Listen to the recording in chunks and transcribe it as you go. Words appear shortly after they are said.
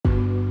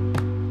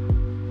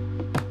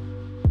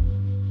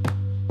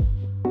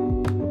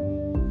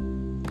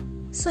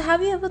So,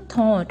 have you ever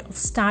thought of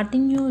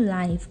starting your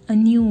life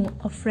anew,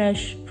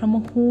 afresh, from a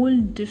whole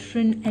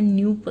different and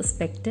new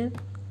perspective?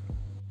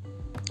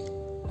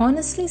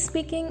 Honestly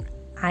speaking,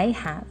 I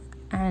have,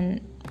 and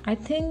I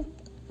think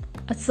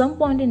at some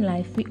point in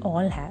life we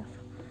all have.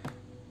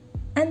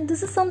 And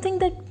this is something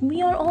that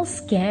we are all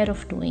scared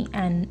of doing.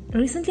 And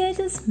recently, I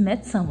just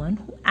met someone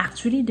who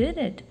actually did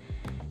it.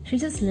 She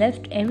just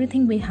left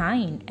everything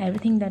behind,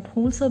 everything that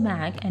holds her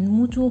back, and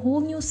moved to a whole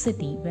new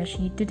city where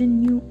she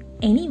didn't knew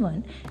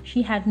anyone.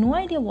 She had no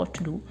idea what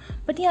to do.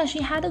 But yeah,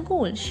 she had a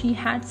goal. She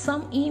had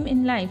some aim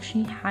in life.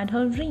 She had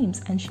her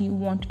dreams and she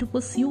wanted to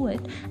pursue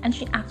it. And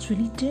she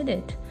actually did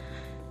it.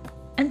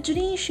 And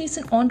today she's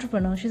an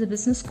entrepreneur, she's a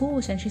business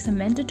coach, and she's a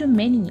mentor to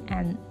many.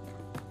 And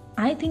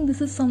I think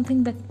this is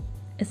something that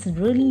is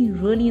really,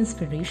 really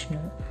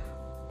inspirational.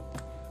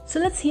 So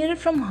let's hear it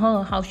from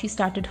her how she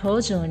started her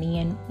journey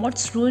and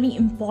what's really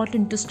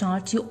important to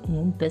start your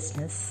own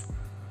business.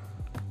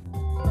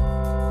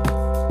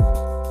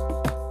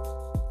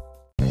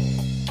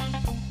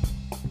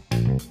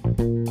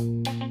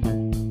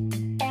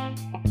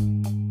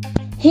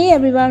 Hey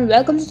everyone,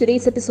 welcome to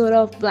today's episode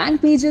of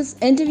Blank Pages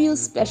Interview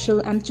Special.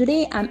 And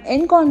today I'm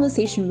in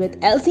conversation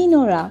with Elsie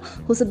Nora,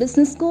 who's a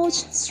business coach,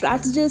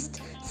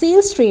 strategist,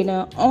 sales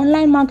trainer,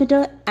 online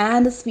marketer,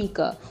 and a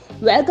speaker.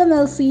 Welcome,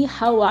 Elsie.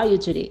 How are you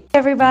today?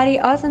 Everybody,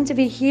 awesome to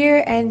be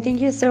here, and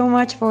thank you so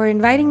much for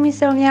inviting me,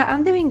 Sonia.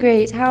 I'm doing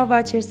great. How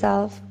about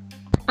yourself?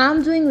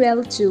 I'm doing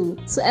well too.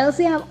 So,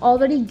 Elsie, I've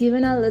already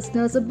given our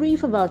listeners a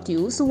brief about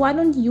you. So, why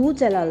don't you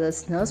tell our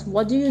listeners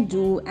what do you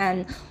do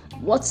and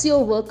what's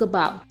your work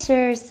about?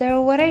 Sure.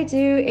 So, what I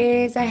do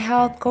is I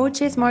help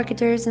coaches,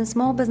 marketers, and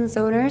small business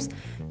owners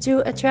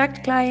to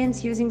attract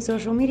clients using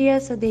social media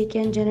so they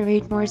can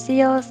generate more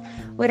sales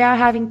without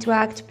having to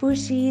act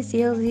pushy,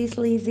 salesy,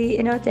 sleazy,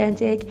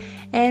 inauthentic,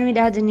 and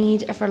without the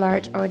need of a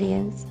large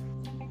audience.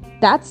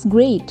 That's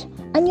great.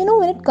 And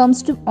when it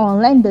comes to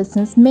online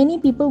business, many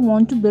people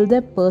want to build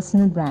their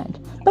personal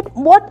brand. But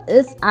what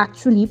is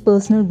actually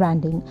personal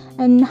branding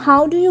and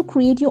how do you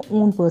create your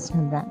own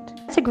personal brand?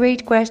 That's a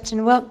great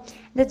question. Well,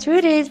 the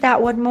truth is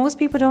that what most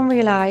people don't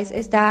realize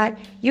is that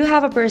you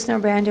have a personal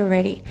brand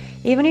already.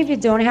 Even if you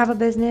don't have a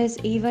business,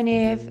 even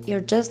if you're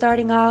just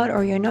starting out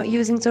or you're not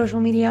using social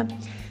media,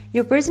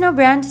 your personal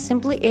brand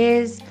simply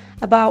is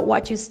about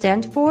what you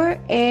stand for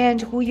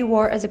and who you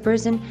are as a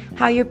person,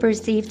 how you're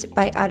perceived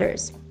by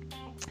others.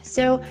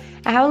 So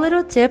I have a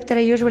little tip that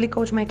I usually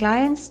coach my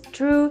clients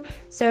through.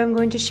 So I'm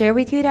going to share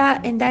with you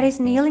that, and that is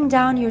nailing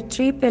down your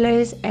 3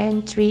 pillars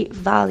and 3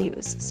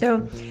 values.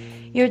 So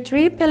your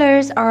 3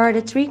 pillars are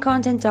the 3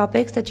 content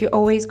topics that you're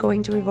always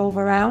going to revolve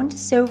around.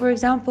 So for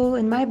example,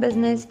 in my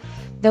business,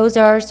 those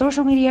are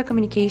social media,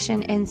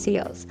 communication, and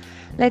sales.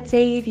 Let's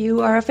say if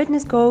you are a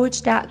fitness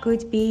coach, that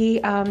could be,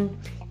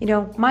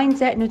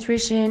 mindset,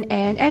 nutrition,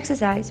 and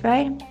exercise,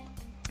 right?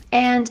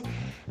 And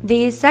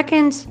the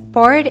second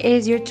part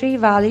is your 3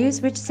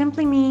 values, which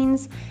simply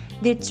means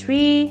the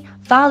 3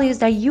 values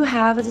that you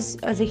have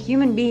as a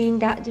human being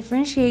that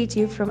differentiate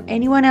you from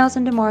anyone else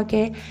on the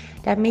market,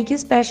 that make you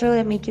special,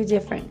 that make you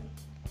different.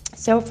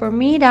 So for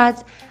me,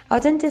 that's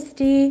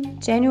authenticity,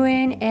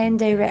 genuine, and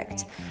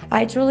direct.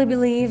 I truly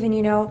believe in,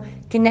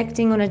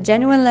 connecting on a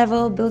genuine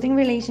level, building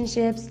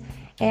relationships,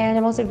 and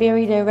I'm also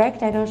very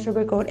direct. I don't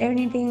sugarcoat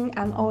anything.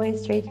 I'm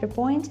always straight to the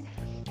point.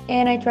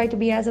 And I try to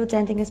be as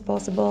authentic as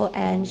possible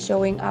and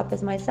showing up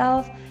as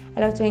myself. I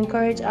love to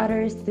encourage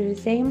others to do the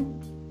same.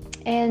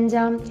 And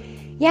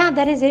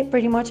that is it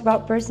pretty much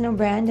about personal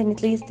brand. And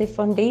at least the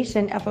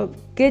foundation of a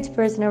good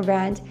personal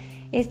brand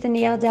is to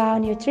nail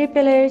down your 3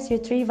 pillars, your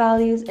 3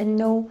 values, and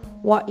know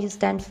what you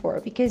stand for.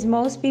 Because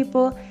most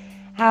people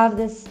have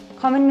this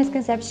common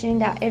misconception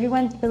that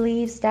everyone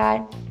believes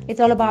that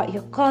it's all about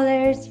your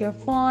colors, your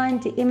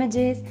font, the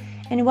images.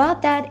 And while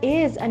that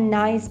is a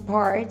nice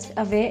part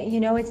of it,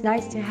 it's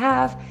nice to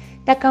have,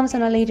 that comes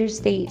on a later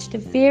stage. The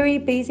very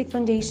basic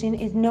foundation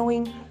is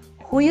knowing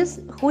who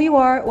you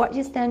are, what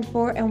you stand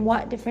for, and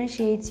what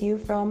differentiates you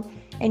from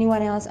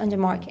anyone else on the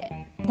market.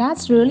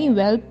 That's really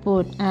well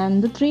put,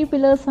 and the 3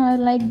 pillars are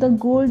like the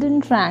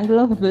golden triangle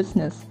of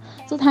business.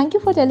 So, thank you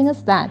for telling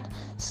us that.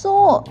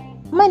 So,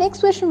 my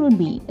next question would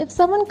be, if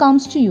someone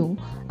comes to you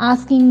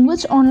asking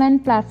which online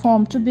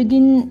platform to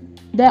begin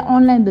their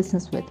online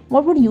business with,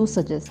 what would you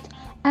suggest?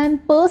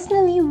 And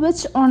personally,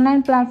 which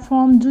online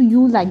platform do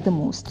you like the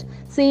most?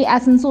 Say,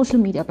 as in social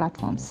media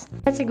platforms.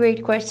 That's a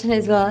great question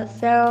as well.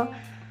 So,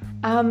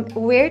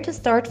 where to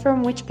start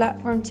from, which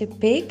platform to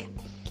pick?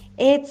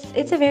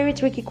 It's a very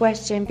tricky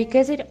question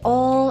because it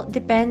all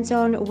depends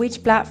on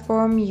which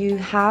platform you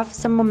have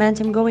some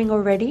momentum going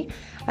already.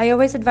 I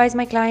always advise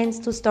my clients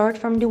to start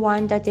from the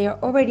one that they are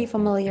already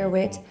familiar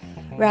with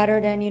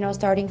rather than,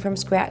 starting from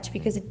scratch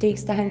because it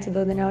takes time to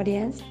build an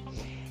audience.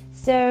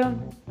 So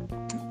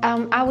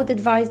I would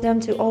advise them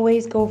to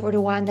always go for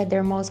the one that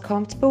they're most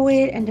comfortable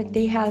with and that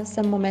they have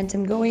some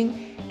momentum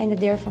going and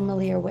that they're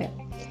familiar with.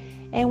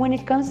 And when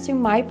it comes to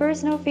my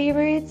personal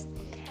favorites,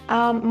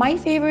 my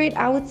favorite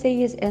I would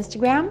say is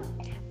Instagram,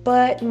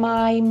 but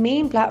my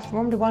main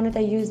platform, the one that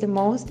I use the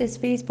most, is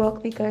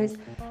Facebook because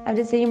Of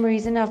the same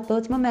reason, I've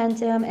built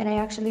momentum, and I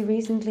actually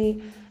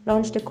recently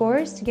launched a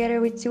course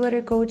together with two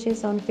other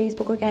coaches on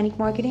Facebook organic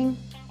marketing.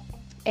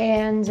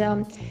 And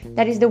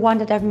that is the one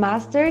that I've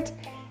mastered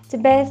the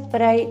best.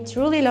 But I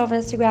truly love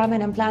Instagram,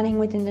 and I'm planning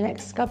within the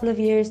next couple of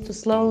years to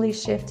slowly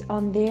shift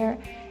on there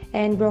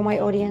and grow my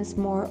audience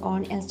more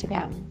on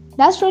Instagram.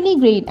 That's really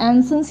great.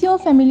 And since you're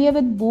familiar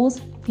with both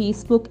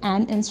Facebook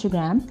and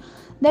Instagram,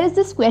 there is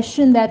this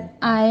question that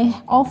I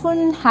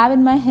often have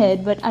in my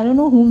head, but I don't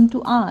know whom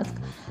to ask.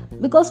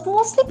 Because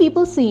mostly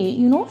people say,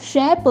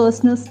 share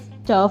personal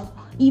stuff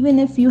even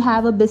if you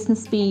have a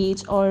business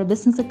page or a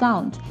business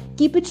account.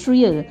 Keep it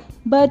real.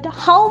 But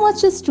how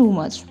much is too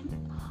much?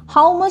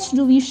 How much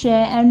do we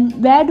share,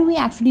 and where do we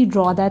actually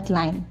draw that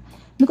line?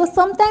 Because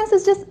sometimes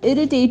it's just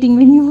irritating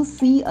when you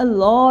see a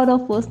lot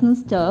of personal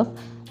stuff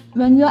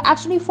when you're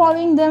actually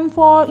following them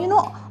for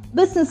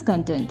business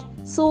content.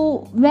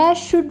 So where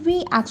should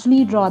we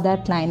actually draw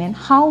that line, and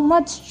how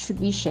much should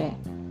we share?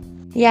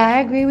 Yeah,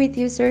 I agree with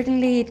you.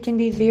 Certainly, it can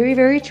be very,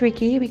 very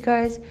tricky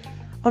because,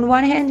 on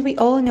one hand, we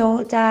all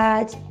know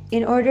that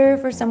in order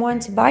for someone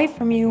to buy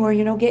from you or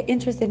get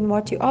interested in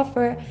what you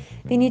offer,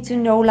 they need to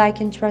know, like,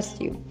 and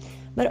trust you.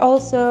 But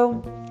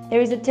also,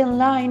 there is a thin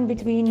line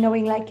between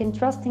knowing, like, and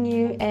trusting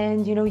you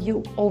and you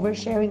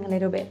oversharing a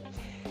little bit.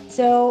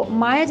 So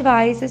my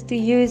advice is to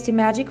use the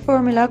magic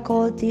formula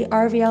called the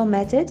RVL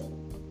method.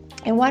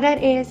 And what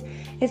that is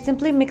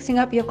simply mixing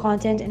up your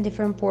content in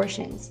different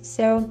portions.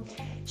 So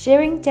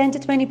sharing 10 to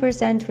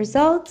 20%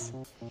 results,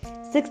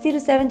 60 to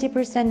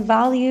 70%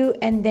 value,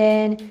 and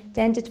then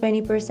 10 to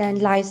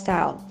 20%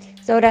 lifestyle.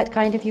 So that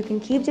kind of you can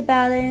keep the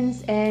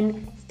balance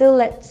and still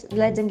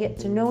let them get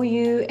to know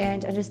you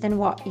and understand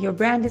what your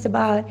brand is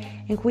about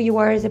and who you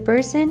are as a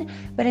person,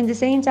 but in the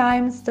same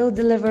time still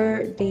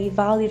deliver the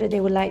value that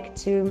they would like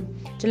to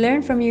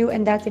learn from you,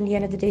 and that in the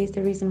end of the day is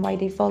the reason why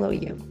they follow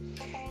you.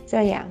 So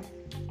yeah.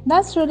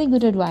 That's really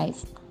good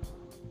advice.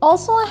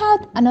 Also, I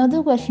had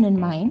another question in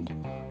mind.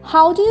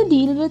 How do you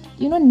deal with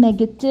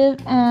negative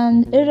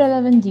and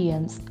irrelevant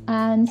DMs?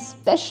 And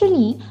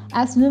especially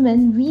as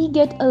women, we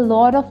get a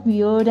lot of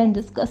weird and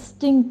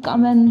disgusting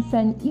comments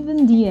and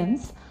even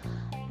DMs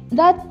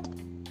that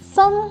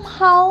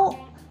somehow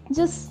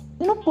just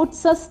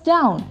puts us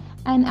down.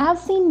 And I've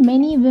seen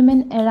many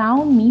women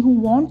around me who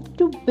want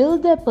to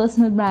build their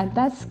personal brand,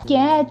 that's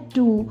scared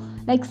to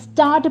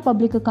start a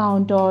public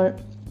account or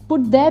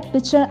put their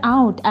picture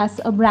out as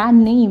a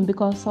brand name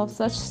because of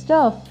such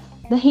stuff,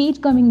 the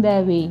hate coming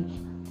their way.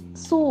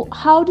 So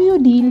how do you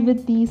deal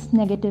with these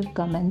negative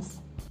comments?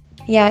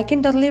 Yeah, I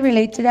can totally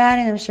relate to that,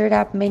 and I'm sure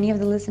that many of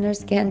the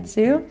listeners can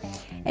too.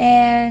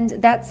 And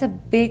that's a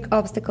big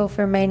obstacle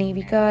for many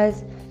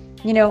because,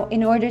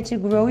 in order to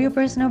grow your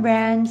personal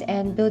brand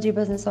and build your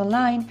business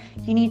online,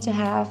 you need to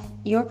have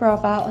your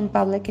profile on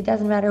public. It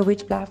doesn't matter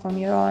which platform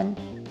you're on.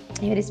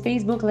 If it is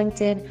Facebook,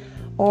 LinkedIn,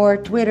 or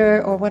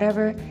Twitter, or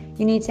whatever,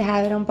 you need to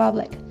have it on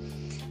public.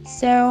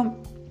 So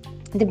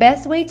the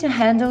best way to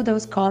handle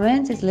those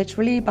comments is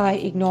literally by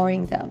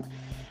ignoring them.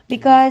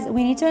 Because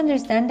we need to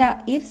understand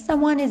that if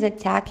someone is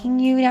attacking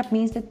you, that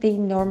means that they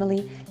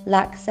normally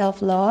lack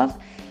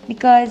self-love.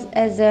 Because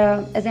as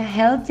a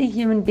healthy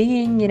human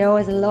being,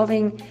 as a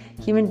loving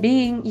human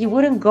being, you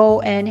wouldn't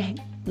go and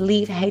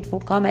leave hateful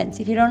comments.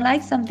 If you don't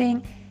like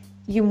something,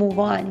 you move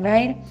on,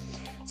 right?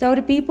 So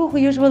the people who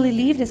usually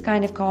leave this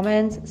kind of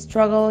comments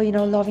struggle,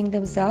 loving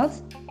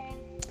themselves.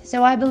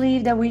 So I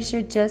believe that we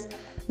should just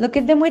look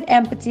at them with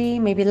empathy,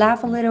 maybe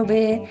laugh a little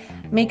bit,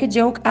 make a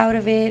joke out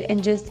of it,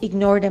 and just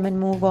ignore them and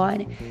move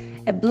on.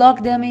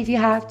 Block them if you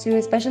have to,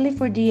 especially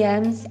for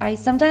DMs. I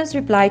sometimes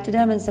reply to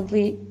them and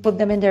simply put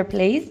them in their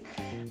place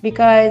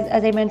because,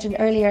 as I mentioned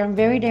earlier, I'm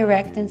very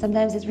direct and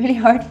sometimes it's really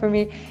hard for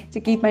me to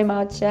keep my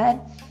mouth shut.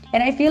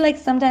 And I feel like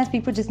sometimes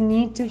people just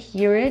need to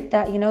hear it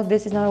that,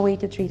 this is not a way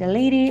to treat a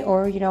lady,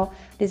 or,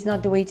 this is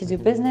not the way to do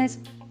business.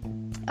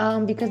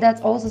 Because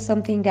that's also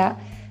something that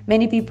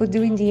many people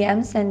do in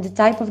DMs, and the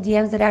type of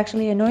DMs that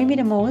actually annoy me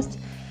the most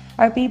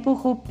are people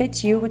who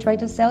pitch you, who try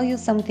to sell you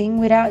something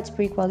without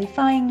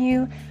pre-qualifying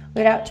you,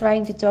 without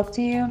trying to talk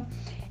to you.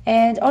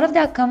 And all of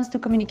that comes to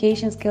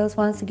communication skills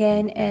once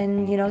again,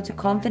 and to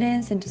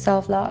confidence and to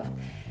self-love.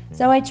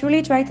 So I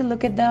truly try to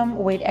look at them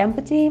with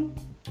empathy.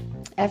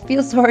 I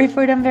feel sorry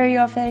for them very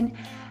often,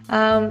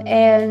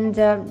 and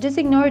just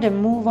ignore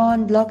them, move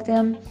on, block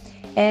them,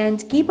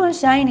 and keep on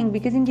shining,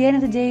 because in the end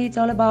of the day, it's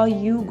all about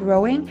you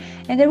growing.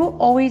 And there will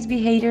always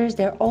be haters.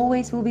 There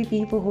always will be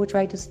people who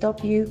try to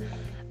stop you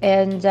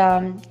and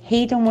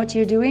hate on what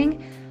you're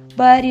doing,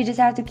 but you just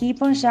have to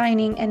keep on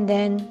shining, and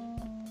then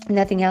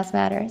nothing else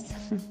matters.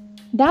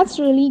 That's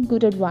really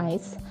good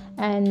advice,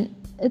 and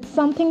it's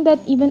something that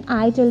even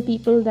I tell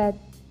people, that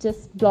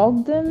just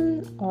block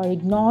them or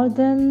ignore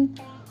them,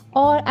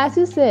 or as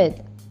you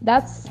said,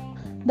 that's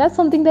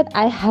something that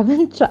I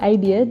haven't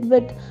tried yet,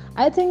 but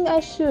I think I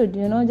should,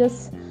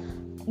 just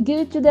give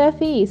it to their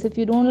face. If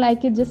you don't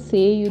like it, just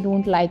say you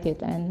don't like it.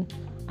 And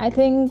I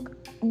think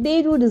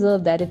they do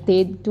deserve that. If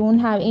they don't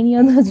have any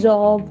other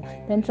job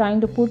than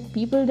trying to put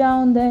people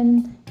down,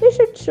 then you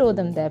should show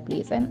them their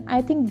place. And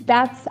I think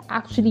that's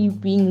actually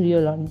being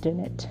real on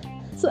internet.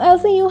 So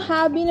Elsie, you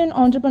have been an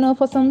entrepreneur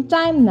for some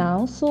time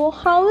now. So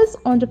how is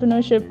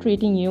entrepreneurship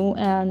treating you,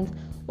 and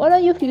what are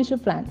your future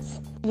plans?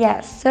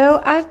 Yes,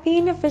 so I've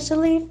been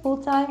officially full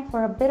time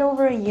for a bit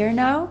over a year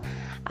now.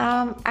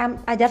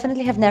 I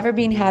definitely have never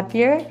been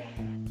happier,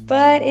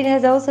 but it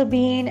has also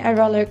been a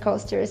roller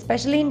coaster,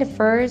 especially in the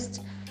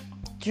first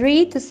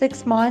 3 to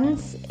 6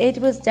 months. It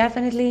was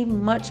definitely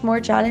much more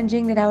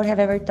challenging than I would have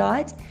ever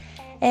thought.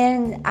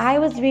 And I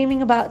was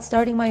dreaming about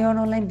starting my own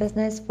online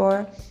business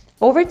for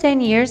over 10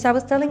 years. I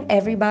was telling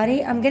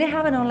everybody I'm gonna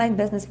have an online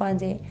business one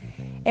day.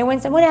 And when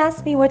someone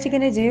asked me what you're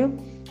gonna do,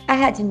 I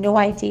had no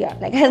idea.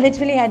 Like, I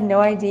literally had no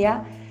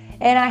idea.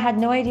 And I had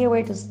no idea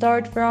where to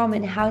start from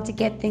and how to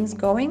get things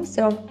going.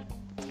 So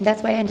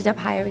that's why I ended up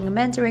hiring a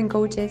mentor and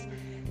coaches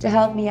to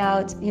help me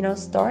out,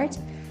 start.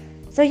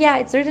 So yeah,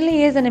 it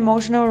certainly is an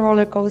emotional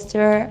roller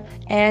coaster.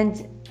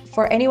 And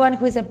for anyone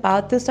who is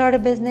about to start a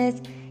business,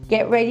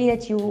 get ready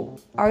that you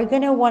are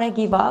gonna want to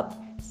give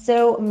up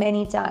so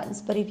many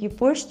times. But if you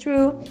push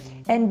through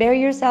and bear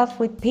yourself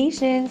with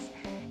patience,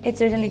 it's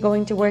certainly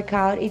going to work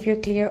out if you're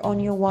clear on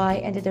your why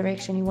and the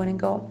direction you want to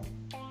go.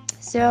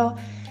 So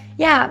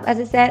yeah, as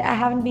I said, I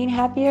haven't been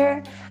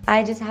happier.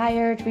 I just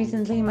hired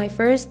recently my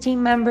first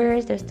team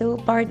members. They're still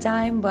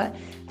part-time, but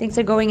things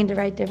are going in the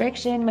right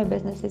direction. My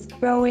business is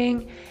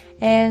growing.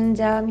 And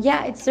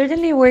yeah, it's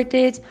certainly worth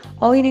it.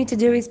 All you need to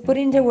do is put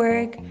in the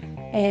work,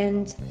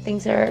 and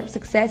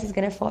success is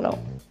going to follow.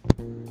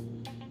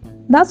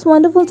 That's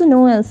wonderful to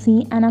know,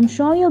 Elsie, and I'm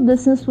sure your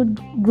business would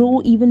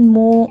grow even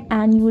more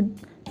and you would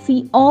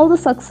see all the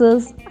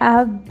success. I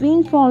have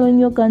been following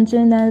your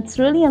content and it's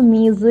really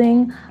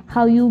amazing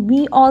how you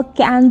be all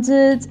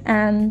candid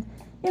and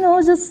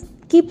just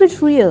keep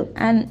it real,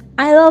 and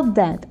I love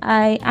that.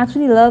 I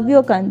actually love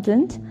your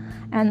content,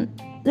 and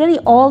really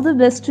all the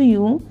best to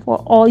you for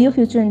all your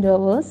future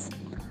endeavors.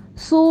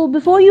 So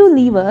before you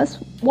leave us,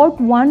 what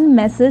one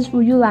message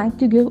would you like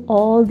to give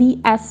all the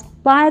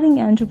aspiring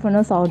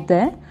entrepreneurs out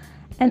there?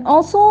 And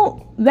also,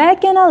 where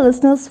can our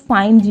listeners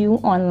find you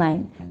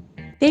online?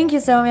 Thank you,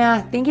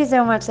 Soumya. Thank you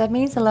so much. That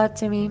means a lot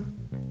to me.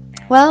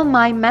 Well,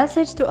 my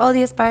message to all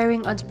the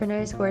aspiring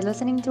entrepreneurs who are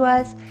listening to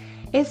us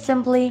is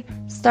simply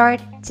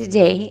start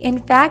today. In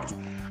fact,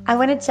 I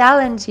want to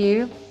challenge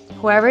you,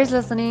 whoever is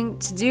listening,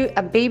 to do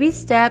a baby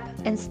step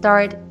and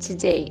start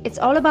today. It's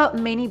all about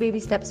many baby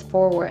steps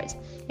forward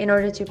in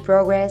order to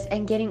progress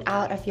and getting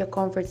out of your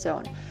comfort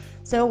zone.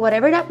 So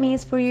whatever that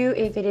means for you,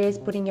 if it is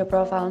putting your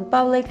profile in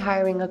public,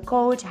 hiring a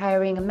coach,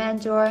 hiring a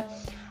mentor,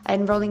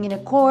 enrolling in a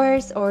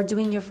course, or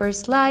doing your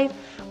first live,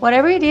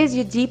 whatever it is,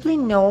 you deeply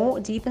know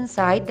deep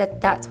inside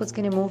that that's what's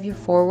going to move you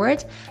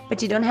forward,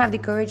 but you don't have the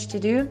courage to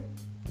do,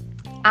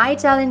 I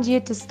challenge you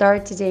to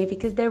start today,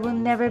 because there will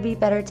never be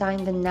better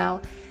time than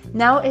now.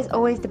 Now is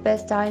always the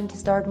best time to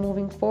start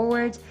moving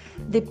forward.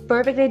 The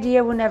perfect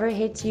idea will never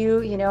hit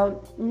you.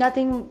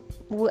 Nothing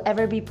will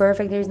ever be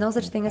perfect. There's no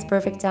such thing as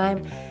perfect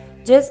time.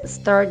 Just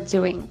start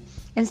doing,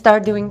 and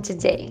start doing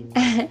today.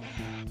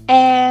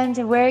 And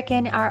where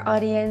can our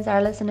audience,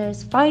 our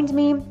listeners, find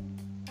me?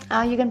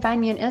 You can find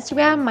me on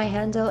Instagram. My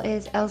handle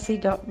is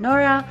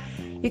elsie.nora.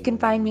 You can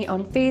find me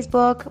on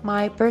Facebook.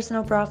 My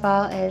personal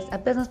profile is a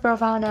business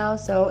profile now,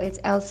 so it's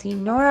Elsie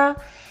Nora.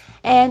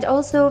 And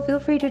also feel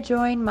free to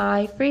join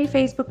my free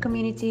Facebook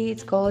community.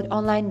 It's called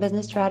Online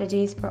Business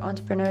Strategies for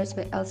Entrepreneurs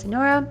with Elsie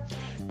Nora.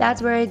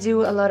 That's where I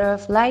do a lot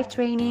of live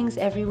trainings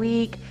every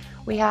week.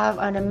 We have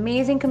an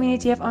amazing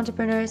community of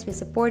entrepreneurs. We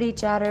support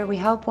each other. We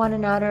help one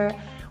another.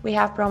 We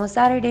have promo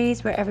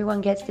Saturdays where everyone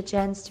gets the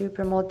chance to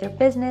promote their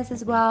business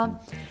as well.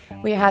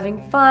 We're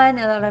having fun,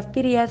 a lot of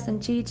PDFs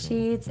and cheat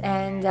sheets,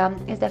 and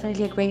it's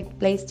definitely a great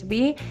place to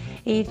be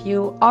if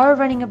you are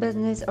running a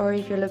business or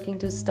if you're looking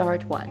to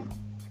start one.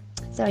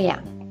 So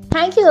yeah.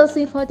 Thank you,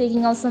 Elsie, for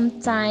taking out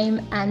some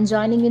time and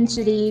joining in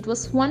today. It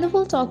was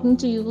wonderful talking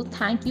to you.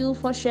 Thank you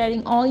for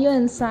sharing all your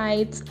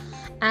insights.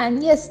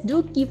 And yes,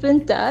 do keep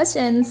in touch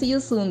and see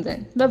you soon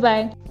then.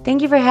 Bye-bye.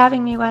 Thank you for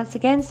having me once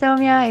again,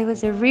 Soumya. It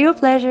was a real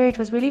pleasure. It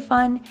was really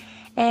fun.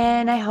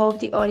 And I hope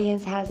the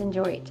audience has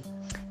enjoyed.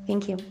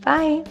 Thank you.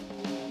 Bye.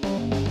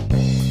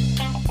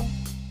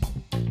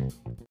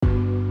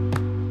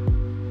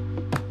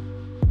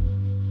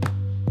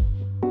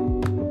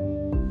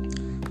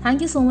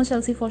 Thank you so much,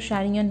 Elsie, for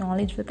sharing your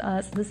knowledge with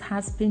us. This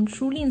has been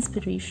truly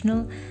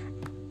inspirational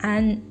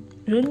and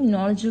really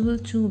knowledgeable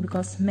too,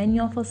 because many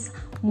of us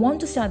want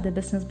to start their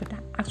business but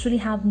actually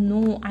have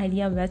no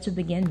idea where to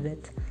begin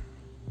with.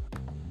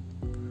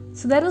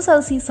 So that was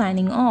Elsie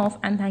signing off,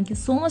 and thank you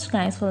so much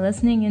guys for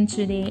listening in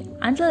today.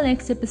 Until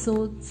next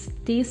episode,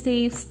 stay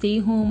safe, stay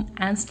home,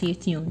 and stay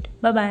tuned.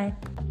 Bye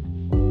bye.